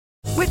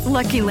With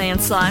Lucky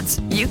Land Slots,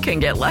 you can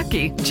get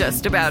lucky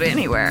just about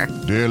anywhere.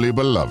 Dearly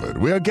beloved,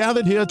 we are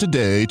gathered here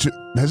today to...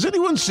 Has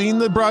anyone seen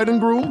the bride and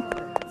groom?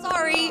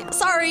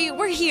 Sorry,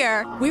 we're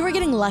here. We were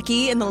getting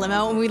lucky in the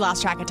limo and we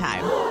lost track of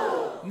time.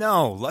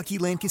 No, Lucky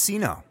Land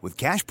Casino, with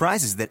cash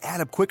prizes that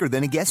add up quicker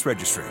than a guest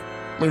registry.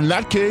 In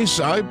that case,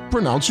 I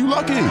pronounce you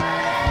lucky.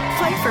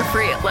 Play for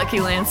free at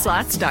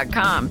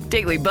LuckyLandSlots.com.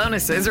 Daily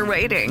bonuses are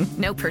waiting.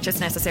 No purchase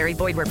necessary.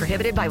 Void where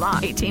prohibited by law.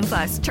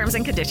 18+. Terms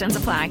and conditions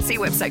apply. See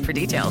website for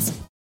details.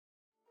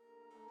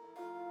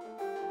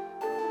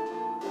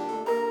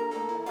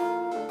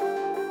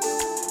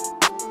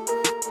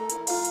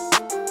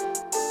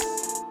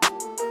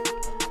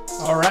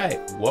 All right,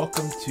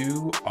 welcome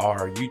to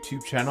our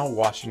YouTube channel,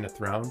 Watching the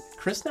Throne.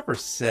 Chris never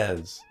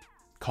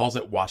calls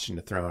it Watching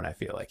the Throne, I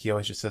feel like. He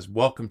always just says,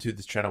 welcome to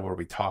this channel where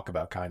we talk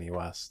about Kanye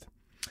West.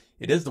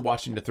 It is the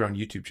Watching the Throne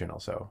YouTube channel,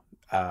 so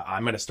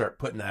I'm going to start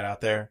putting that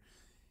out there.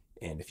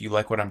 And if you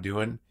like what I'm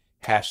doing,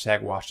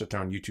 hashtag Watch the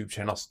Throne YouTube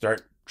channel.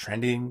 Start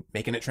trending,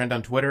 making it trend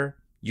on Twitter,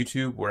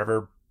 YouTube,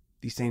 wherever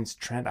these things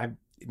trend.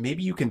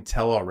 Maybe you can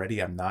tell already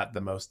I'm not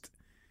the most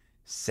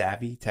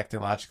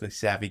technologically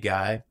savvy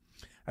guy.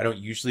 I don't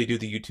usually do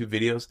the YouTube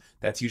videos.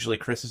 That's usually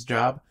Chris's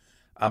job.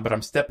 But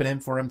I'm stepping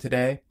in for him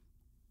today,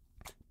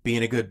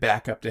 being a good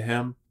backup to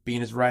him,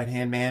 being his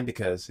right-hand man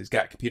because he's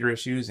got computer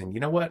issues. And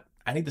you know what?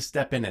 I need to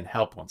step in and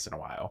help once in a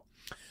while.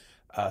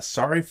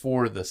 Sorry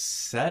for the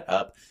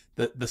setup.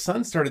 The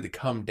sun started to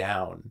come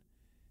down.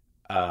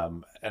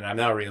 And I'm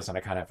now realizing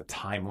I kind of have a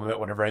time limit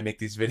whenever I make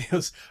these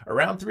videos.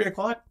 Around 3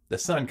 o'clock, the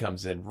sun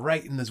comes in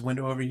right in this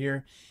window over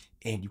here.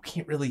 And you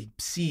can't really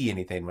see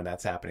anything when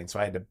that's happening. So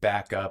I had to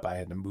back up. I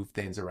had to move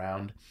things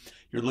around.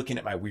 You're looking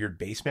at my weird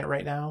basement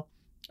right now.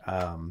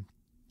 I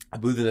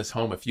moved in this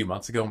home a few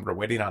months ago and we're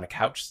waiting on a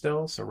couch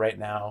still. So right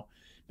now,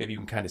 maybe you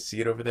can kind of see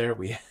it over there.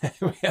 We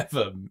have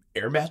an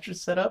air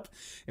mattress set up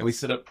and we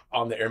sit up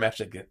on the air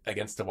mattress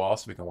against the wall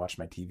so we can watch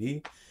my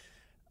TV.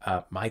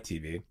 My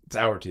TV. It's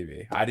our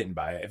TV. I didn't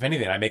buy it. If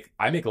anything,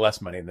 I make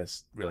less money in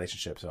this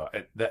relationship. So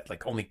that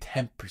like only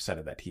 10%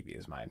 of that TV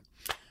is mine.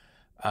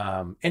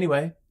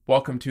 Anyway.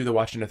 Welcome to the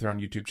Watching the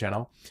Throne YouTube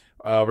channel.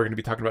 We're going to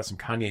be talking about some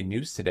Kanye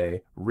news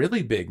today.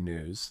 Really big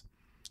news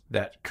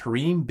that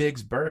Kareem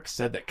Biggs Burke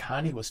said that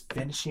Kanye was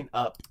finishing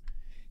up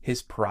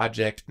his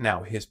project.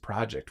 Now, his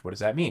project, what does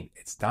that mean?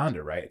 It's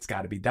Donda, right? It's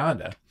got to be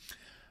Donda.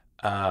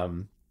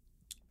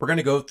 We're going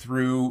to go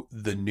through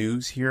the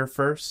news here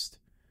first,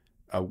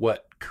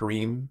 what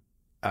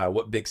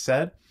Biggs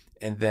said,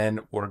 and then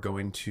we're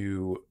going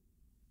to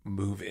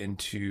move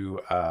into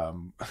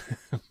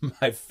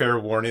my fair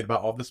warning about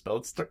all this, but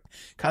let's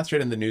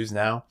concentrate on the news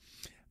now.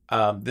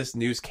 This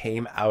news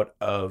came out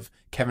of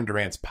Kevin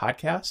Durant's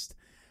podcast,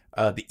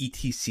 the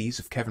ETCs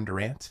of Kevin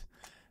Durant.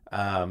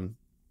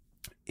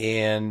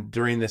 And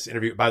during this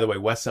interview, by the way,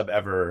 West Sub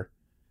Ever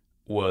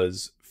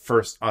was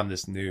first on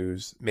this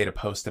news, made a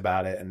post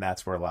about it, and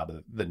that's where a lot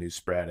of the news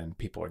spread and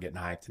people are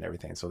getting hyped and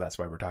everything. So that's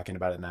why we're talking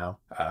about it now.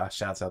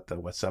 Shouts out to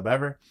West Sub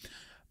Ever.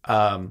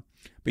 But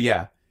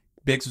yeah,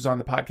 Biggs was on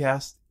the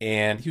podcast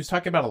and he was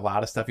talking about a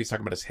lot of stuff. He's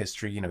talking about his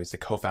history. You know, he's the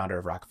co-founder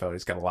of Rockefeller.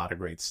 He's got a lot of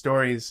great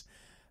stories.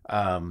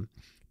 And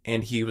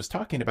he was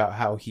talking about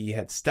how he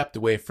had stepped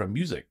away from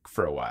music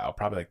for a while,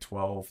 probably like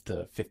 12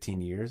 to 15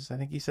 years, I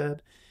think he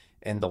said.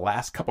 And the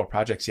last couple of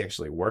projects he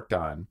actually worked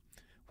on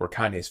were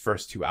Kanye's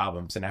first 2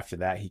 albums. And after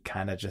that, he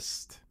kind of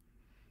just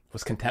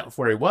was content with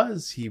where he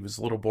was. He was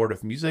a little bored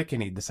of music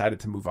and he decided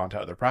to move on to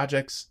other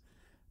projects.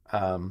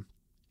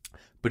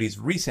 But he's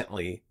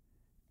recently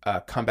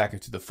come back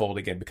into the fold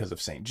again because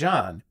of St.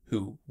 John,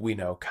 who we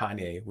know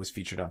Kanye was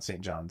featured on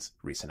St. John's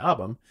recent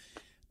album.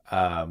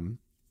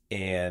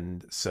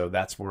 And so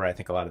that's where I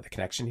think a lot of the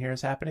connection here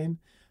is happening.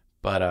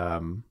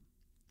 But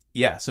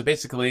yeah, so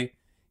basically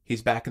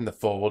he's back in the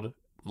fold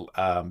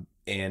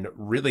and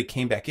really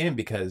came back in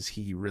because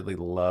he really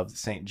loved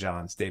St.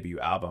 John's debut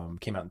album.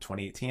 Came out in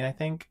 2018, I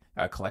think,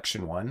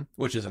 Collection 1,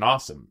 which is an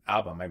awesome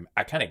album.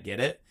 I kind of get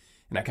it.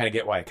 And I kind of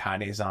get why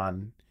Kanye's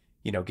on,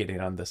 you know, getting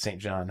on the St.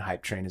 John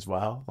hype train as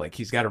well. Like,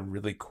 he's got a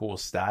really cool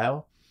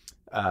style.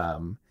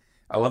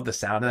 I love the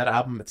sound of that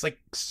album. It's like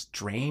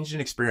strange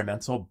and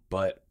experimental,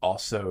 but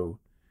also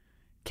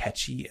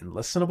catchy and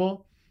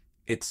listenable.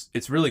 It's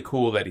really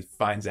cool that he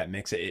finds that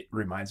mix. It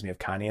reminds me of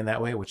Kanye in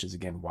that way, which is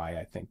again why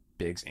I think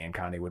Biggs and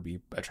Kanye would be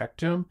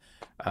attracted to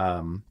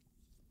him.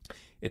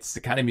 It's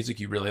the kind of music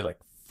you really like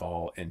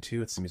fall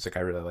into. It's the music I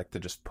really like to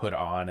just put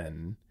on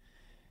and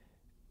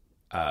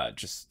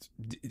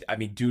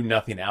do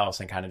nothing else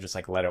and kind of just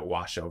like let it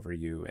wash over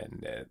you.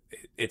 And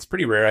it's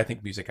pretty rare. I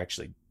think music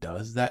actually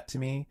does that to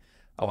me.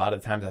 A lot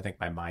of times I think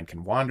my mind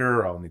can wander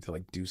or I'll need to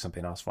like do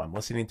something else while I'm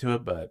listening to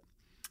it. But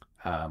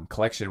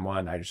Collection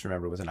 1, I just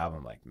remember was an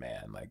album like,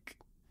 man, like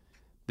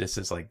this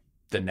is like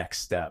the next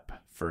step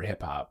for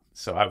hip hop.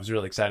 So I was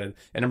really excited,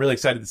 and I'm really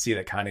excited to see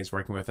that Kanye's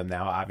working with him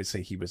now.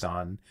 Obviously he was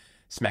on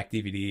Smack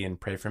DVD and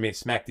Pray For Me.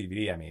 Smack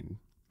DVD, I mean,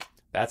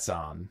 that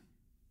sounds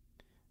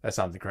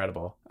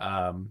incredible.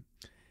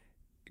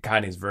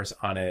 Kanye's verse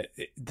on it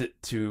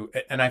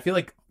and I feel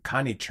like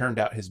Kanye churned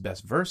out his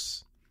best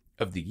verse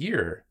of the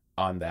year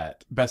on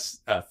that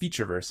best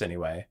feature verse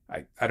anyway.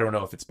 I don't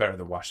know if it's better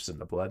than Washes in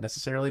the Blood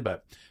necessarily,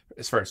 but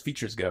as far as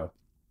features go,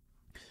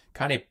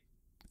 Kanye,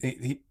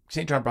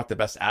 St. John brought the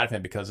best out of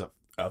him because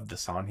of the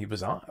song he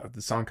was on, of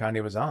the song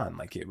Kanye was on.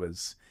 Like it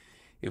was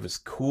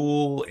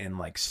cool and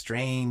like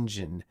strange,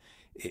 and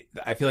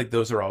I feel like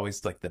those are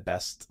always like the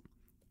best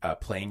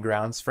playing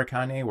grounds for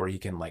Kanye, where he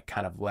can like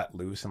kind of let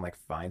loose and like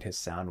find his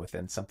sound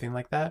within something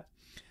like that.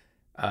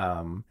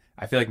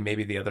 I feel like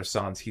maybe the other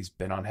songs he's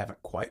been on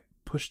haven't quite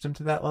pushed him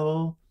to that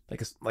level.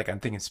 Like I'm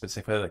thinking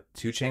specifically like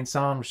 2 Chainz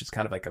song, which is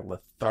kind of like a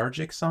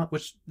lethargic song,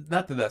 which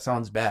not that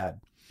sounds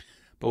bad,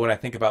 but when I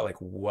think about like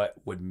what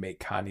would make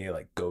Kanye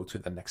like go to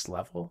the next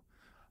level,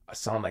 a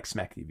song like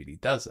Smack DVD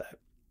does that.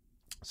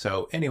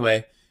 So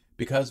anyway,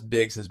 because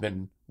Biggs has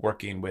been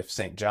working with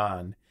St.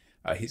 John,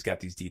 he's got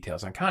these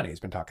details on Kanye. He's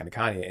been talking to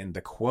Kanye, and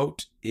the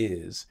quote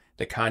is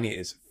that Kanye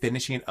is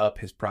finishing up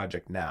his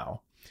project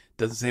now.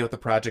 Doesn't say what the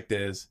project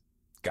is.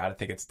 Gotta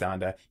think it's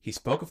Donda. He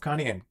spoke of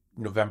Kanye on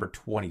November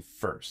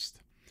 21st.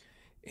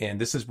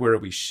 And this is where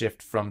we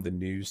shift from the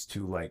news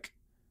to like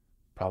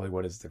probably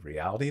what is the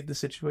reality of the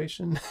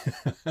situation.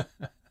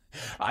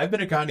 I've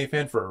been a Kanye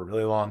fan for a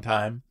really long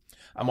time.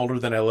 I'm older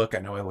than I look. I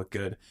know I look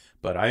good,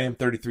 but I am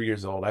 33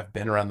 years old. I've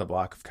been around the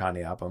block of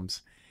Kanye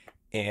albums,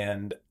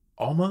 and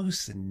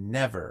almost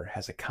never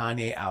has a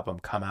Kanye album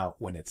come out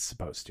when it's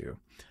supposed to.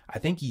 I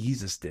think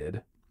Yeezus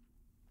did.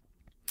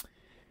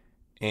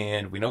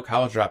 And we know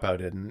College Dropout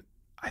didn't.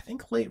 I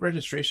think Late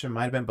Registration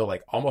might have been, but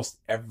like almost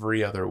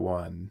every other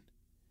one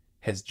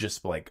has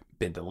just like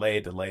been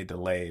delayed.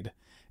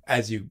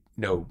 As you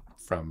know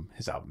from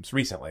his albums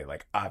recently,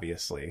 like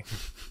obviously,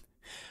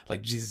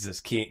 like Jesus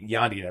is King,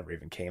 Yandhi never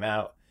even came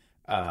out.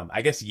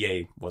 I guess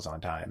Ye was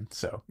on time,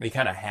 so he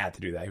kind of had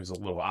to do that. He was a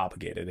little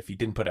obligated. If he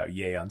didn't put out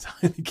Ye on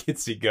time, the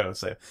kids would go,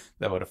 so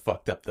that would have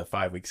fucked up the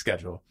 5-week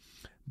schedule.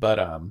 But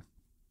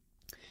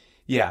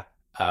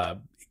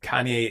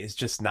Kanye is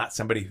just not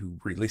somebody who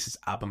releases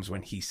albums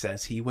when he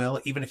says he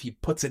will. Even if he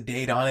puts a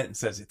date on it and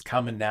says it's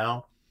coming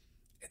now,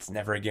 it's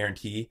never a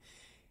guarantee.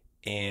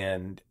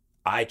 And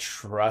I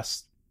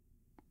trust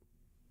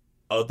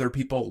other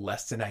people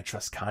less than I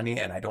trust Kanye,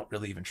 and I don't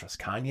really even trust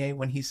Kanye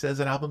when he says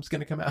an album's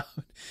going to come out.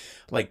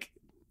 Like,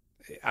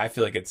 I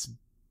feel like it's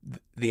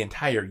the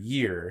entire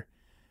year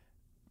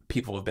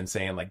people have been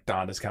saying like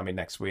Donda's coming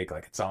next week,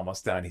 like it's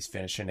almost done, he's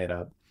finishing it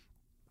up.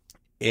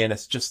 And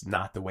it's just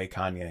not the way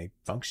Kanye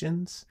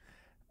functions.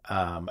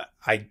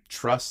 I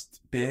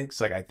trust Biggs.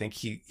 Like, I think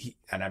he,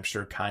 and I'm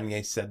sure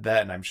Kanye said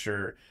that, and I'm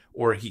sure,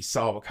 or he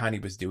saw what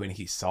Kanye was doing.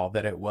 He saw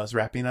that it was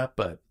wrapping up.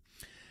 But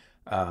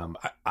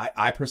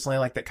I personally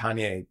like that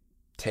Kanye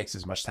takes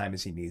as much time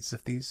as he needs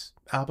with these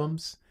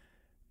albums,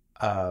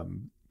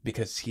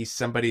 because he's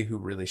somebody who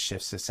really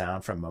shifts his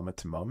sound from moment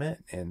to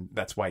moment. And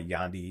that's why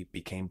Yandhi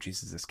became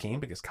Jesus is King,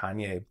 because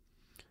Kanye,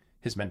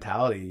 his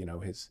mentality, you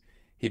know,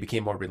 he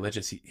became more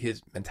religious.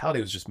 His mentality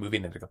was just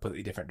moving in a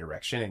completely different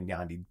direction, and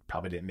Yandhi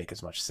probably didn't make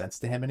as much sense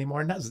to him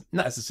anymore. Not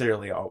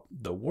necessarily all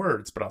the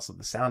words, but also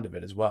the sound of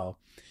it as well.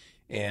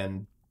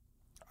 And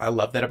I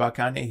love that about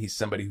Kanye. He's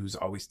somebody who's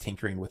always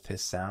tinkering with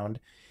his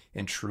sound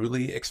and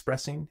truly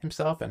expressing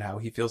himself and how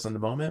he feels in the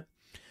moment.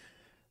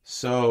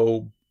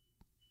 So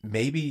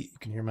maybe you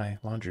can hear my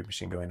laundry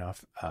machine going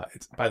off.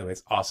 By the way,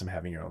 it's awesome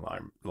having your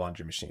own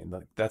laundry machine.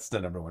 Like, that's the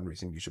number one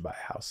reason you should buy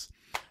a house.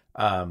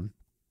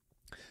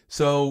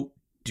 So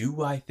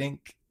do I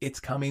think it's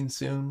coming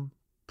soon?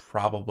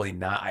 Probably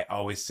not. I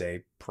always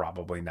say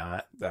probably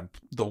not. I'm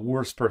the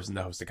worst person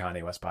to host a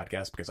Kanye West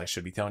podcast, because I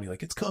should be telling you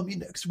like it's coming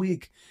next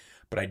week,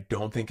 but I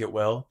don't think it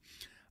will.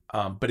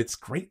 But it's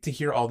great to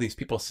hear all these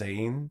people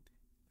saying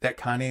that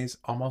Kanye's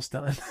almost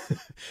done,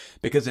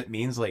 because it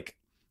means like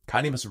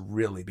Kanye must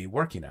really be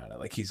working on it.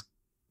 Like,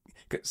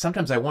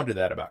 sometimes I wonder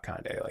that about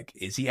Kanye. Like,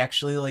 is he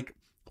actually like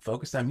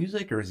focused on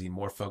music, or is he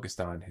more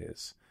focused on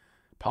his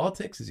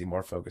politics? Is he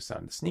more focused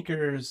on the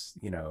sneakers,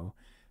 you know,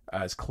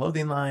 his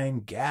clothing line,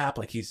 Gap?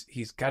 Like,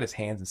 he's got his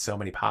hands in so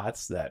many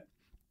pots that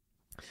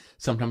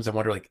sometimes I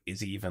wonder, like, is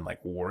he even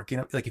like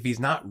working? Like, if he's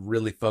not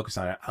really focused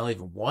on it, I don't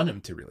even want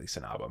him to release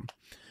an album.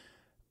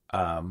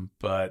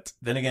 But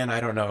then again,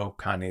 I don't know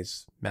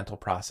Kanye's mental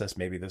process.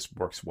 Maybe this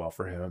works well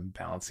for him,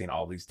 balancing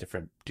all these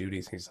different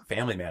duties. He's a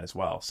family man as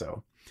well,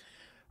 so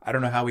I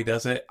don't know how he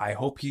does it. I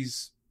hope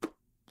he's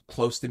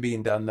close to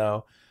being done,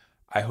 though.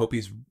 I hope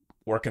he's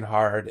working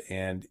hard,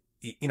 and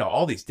you know,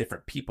 all these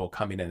different people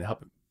coming in and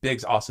helping.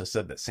 Biggs also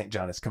said that St.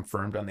 John is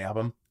confirmed on the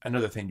album.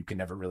 Another thing you can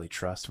never really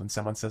trust when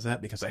someone says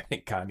that, because I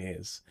think Kanye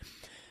is.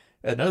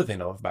 Another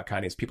thing I love about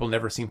Kanye is people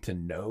never seem to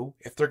know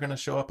if they're going to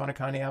show up on a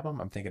Kanye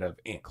album. I'm thinking of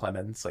Ant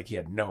Clemens. Like, he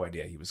had no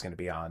idea he was going to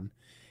be on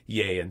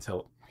Ye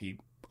until he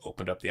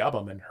opened up the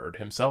album and heard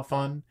himself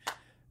on,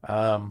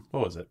 what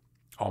was it?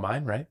 All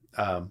Mine, right?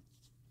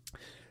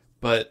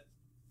 But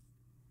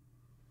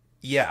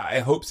yeah, I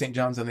hope St.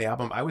 John's on the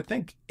album. I would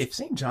think if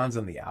St. John's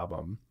on the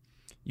album,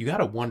 you got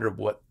to wonder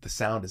what the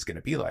sound is going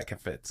to be like,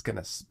 if it's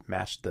going to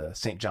match the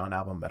St. John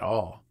album at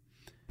all,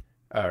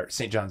 or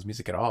St. John's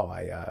music at all.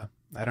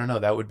 I don't know.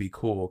 That would be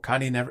cool.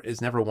 Kanye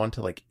is never one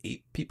to like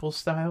ape people's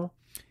style.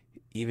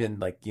 even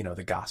like, you know,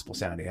 the gospel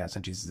sound he has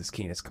on Jesus is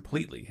King is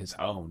completely his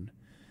own.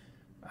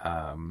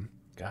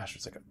 Gosh,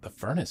 it's like the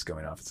furnace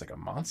going off. It's like a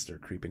monster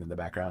creeping in the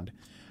background.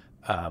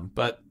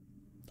 But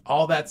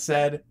all that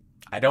said,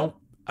 I don't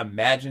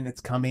imagine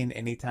it's coming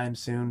anytime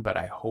soon, but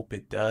I hope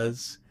it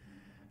does.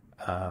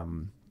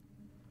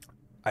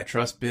 I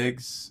trust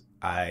Biggs.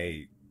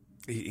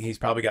 He's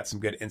probably got some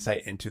good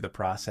insight into the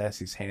process.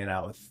 He's hanging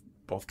out with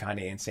both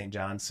Kanye and St.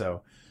 John.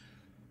 So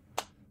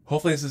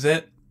hopefully this is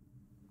it.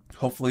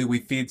 Hopefully we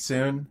feed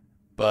soon.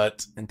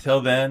 But until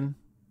then,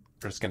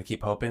 we're just going to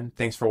keep hoping.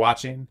 Thanks for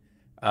watching.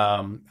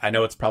 I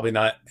know it's probably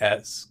not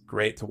as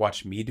great to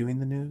watch me doing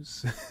the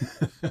news.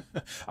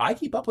 I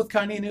keep up with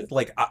Kanye news.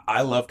 Like,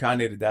 I love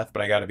Kanye to death,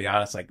 but I got to be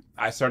honest. Like,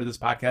 I started this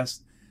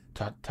podcast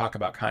to talk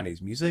about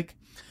Kanye's music.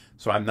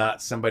 So I'm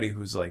not somebody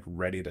who's like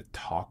ready to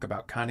talk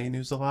about Kanye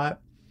news a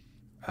lot.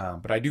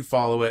 But I do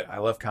follow it. I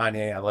love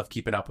Kanye. I love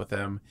keeping up with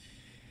him.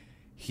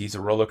 He's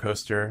a roller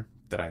coaster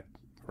that I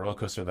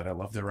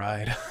love to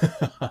ride.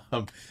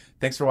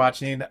 Thanks for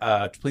watching.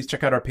 Please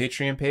check out our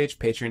Patreon page,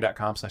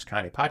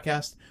 patreon.com/Kanye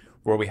Podcast,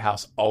 where we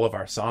house all of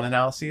our song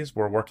analyses.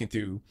 We're working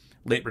through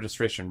late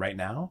registration right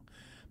now,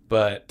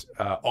 but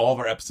all of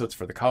our episodes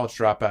for The College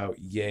Dropout,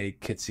 Yay,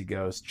 Kitsy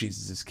Ghost,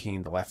 Jesus is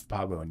King, The Life of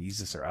Pablo, and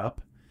Yeezus are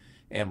up.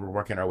 And we're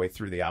working our way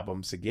through the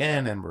albums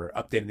again, and we're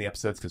updating the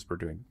episodes because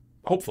we're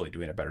hopefully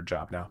doing a better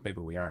job now.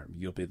 Maybe we aren't.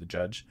 You'll be the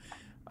judge.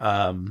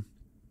 And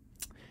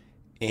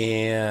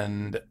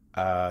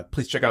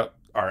please check out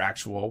our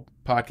actual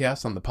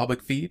podcast on the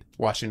public feed,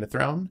 Watching the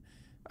Throne.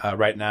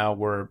 Right now,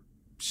 we're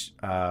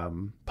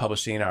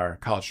publishing our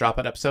College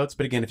Dropout episodes.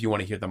 But again, if you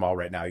want to hear them all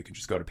right now, you can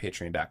just go to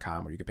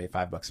patreon.com, where you can pay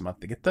 $5 a month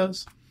to get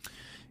those.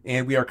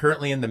 And we are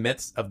currently in the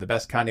midst of the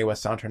Best Kanye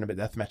West Song Tournament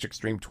Deathmatch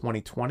Extreme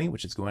 2020,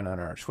 which is going on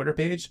our Twitter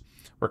page.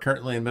 We're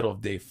currently in the middle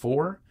of day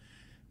 4.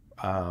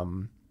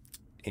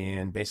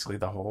 And basically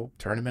the whole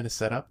tournament is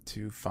set up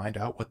to find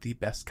out what the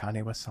best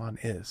Kanye West song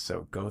is.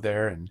 So go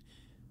there and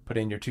put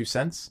in your 2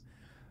 cents.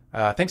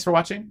 Thanks for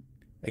watching.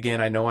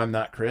 Again, I know I'm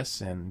not Chris,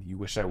 and you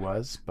wish I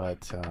was,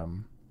 but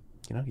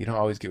you know, you don't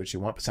always get what you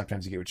want, but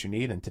sometimes you get what you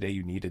need. And today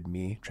you needed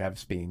me,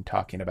 Travis Bean,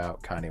 talking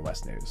about Kanye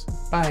West news.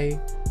 Bye.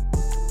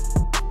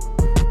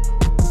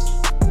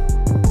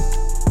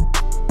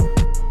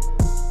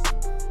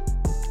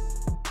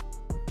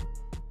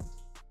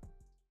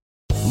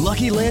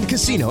 Lucky Land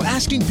Casino,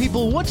 asking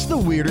people, what's the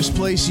weirdest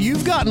place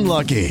you've gotten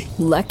lucky?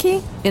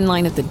 Lucky? In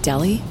line at the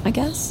deli, I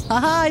guess?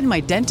 Aha, in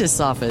my dentist's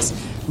office.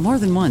 More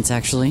than once,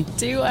 actually.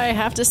 Do I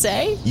have to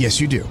say?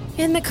 Yes, you do.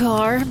 In the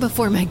car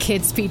before my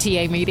kids'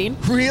 PTA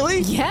meeting.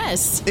 Really?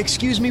 Yes.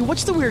 Excuse me,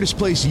 what's the weirdest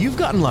place you've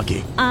gotten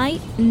lucky? I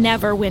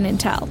never win and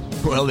tell.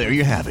 Well, there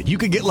you have it. You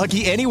can get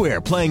lucky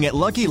anywhere, playing at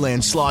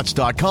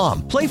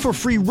LuckyLandSlots.com. Play for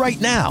free right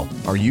now.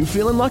 Are you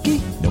feeling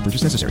lucky? No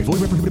purchase necessary.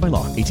 Void where prohibited by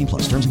law.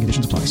 18+. Terms and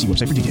conditions apply. See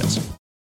website for details.